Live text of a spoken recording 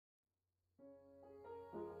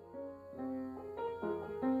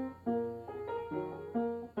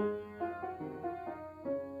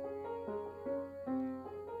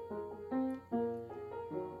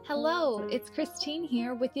Hello, it's Christine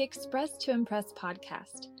here with the Express to Impress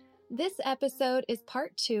podcast. This episode is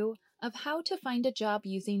part 2 of how to find a job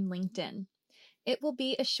using LinkedIn. It will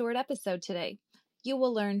be a short episode today. You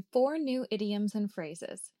will learn 4 new idioms and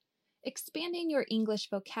phrases. Expanding your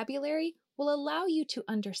English vocabulary will allow you to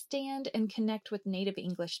understand and connect with native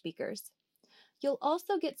English speakers. You'll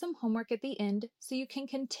also get some homework at the end so you can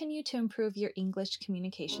continue to improve your English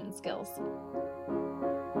communication skills.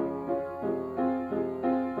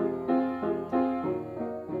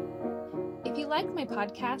 If you like my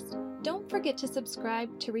podcast, don't forget to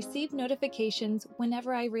subscribe to receive notifications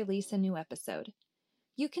whenever I release a new episode.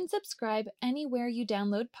 You can subscribe anywhere you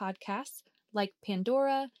download podcasts like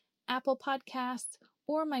Pandora, Apple Podcasts,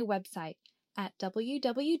 or my website at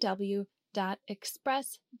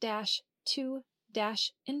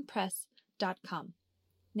www.express-to-impress.com.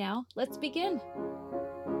 Now, let's begin.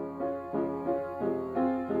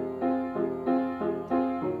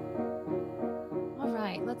 All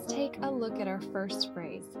right, let's take a look at our first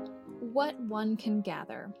phrase, what one can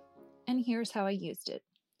gather. And here's how I used it.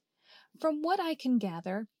 From what I can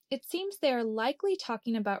gather, it seems they are likely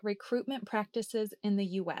talking about recruitment practices in the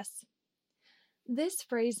U.S. This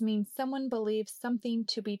phrase means someone believes something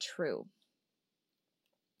to be true.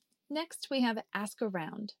 Next, we have ask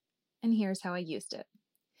around, and here's how I used it.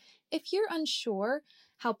 If you're unsure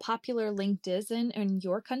how popular LinkedIn is in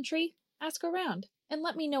your country, ask around and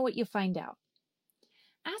let me know what you find out.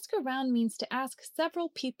 Ask around means to ask several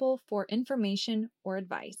people for information or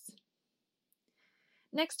advice.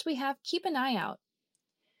 Next, we have keep an eye out.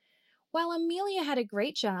 While Amelia had a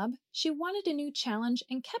great job, she wanted a new challenge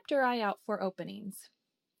and kept her eye out for openings.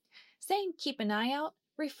 Saying keep an eye out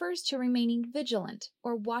refers to remaining vigilant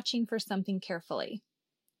or watching for something carefully.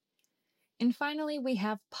 And finally, we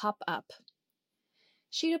have pop up.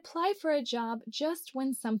 She'd applied for a job just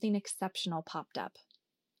when something exceptional popped up.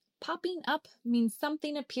 Popping up means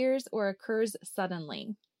something appears or occurs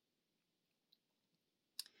suddenly.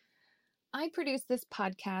 I produce this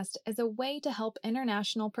podcast as a way to help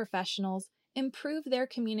international professionals improve their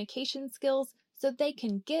communication skills so they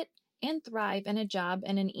can get and thrive in a job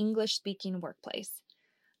in an English-speaking workplace.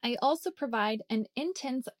 I also provide an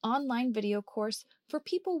intense online video course for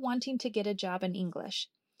people wanting to get a job in English.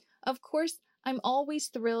 Of course, I'm always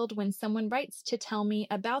thrilled when someone writes to tell me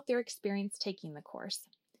about their experience taking the course.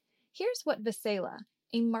 Here's what Vesela,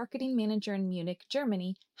 a marketing manager in Munich,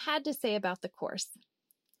 Germany, had to say about the course.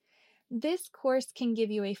 This course can give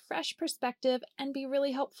you a fresh perspective and be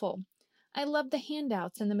really helpful. I love the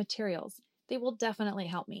handouts and the materials. They will definitely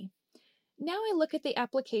help me. Now I look at the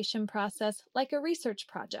application process like a research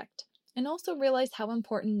project and also realize how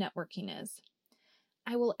important networking is.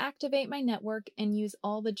 I will activate my network and use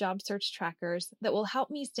all the job search trackers that will help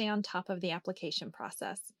me stay on top of the application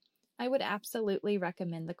process. I would absolutely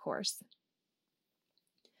recommend the course.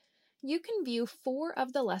 You can view 4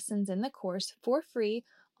 of the lessons in the course for free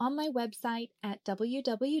on my website at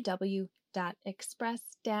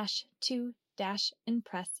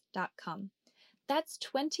www.express-to-impress.com. That's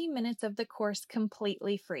 20 minutes of the course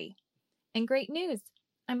completely free. And great news!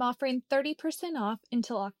 I'm offering 30% off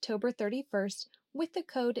until October 31st with the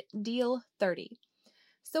code DEAL30.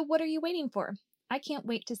 So what are you waiting for? I can't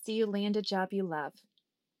wait to see you land a job you love.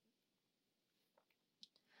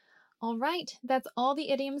 All right, that's all the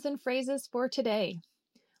idioms and phrases for today.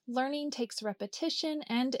 Learning takes repetition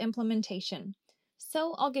and implementation,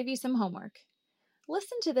 so I'll give you some homework.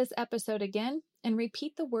 Listen to this episode again and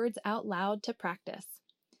repeat the words out loud to practice.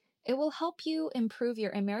 It will help you improve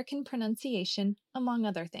your American pronunciation, among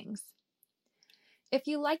other things. If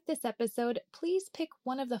you like this episode, please pick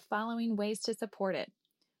one of the following ways to support it.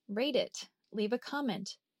 Rate it, leave a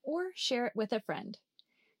comment, or share it with a friend.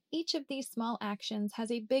 Each of these small actions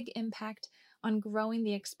has a big impact on growing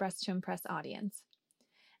the Express to Impress audience.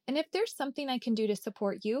 And if there's something I can do to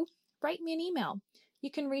support you, write me an email.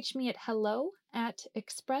 You can reach me at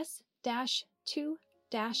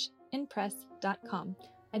hello@express-to-impress.com.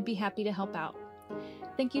 I'd be happy to help out.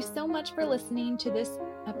 Thank you so much for listening to this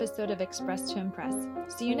episode of Express to Impress.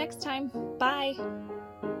 See you next time. Bye.